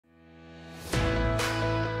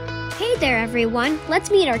Hey there, everyone. Let's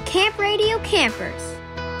meet our Camp Radio campers.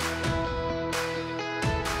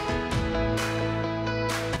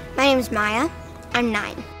 My name is Maya. I'm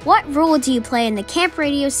 9. What role do you play in the Camp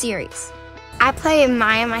Radio series? I play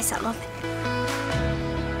Maya myself.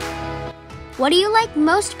 What do you like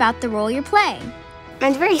most about the role you're playing?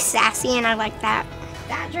 I'm very sassy and I like that.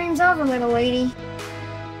 That dream's over, little lady.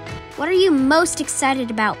 What are you most excited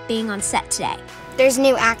about being on set today? There's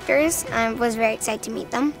new actors. I was very excited to meet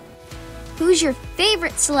them. Who's your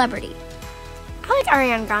favorite celebrity? I like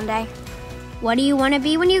Ariana Grande. What do you want to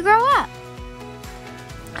be when you grow up?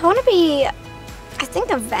 I want to be, I think,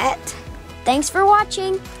 a vet. Thanks for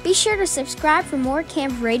watching. Be sure to subscribe for more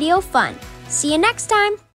Camp Radio fun. See you next time.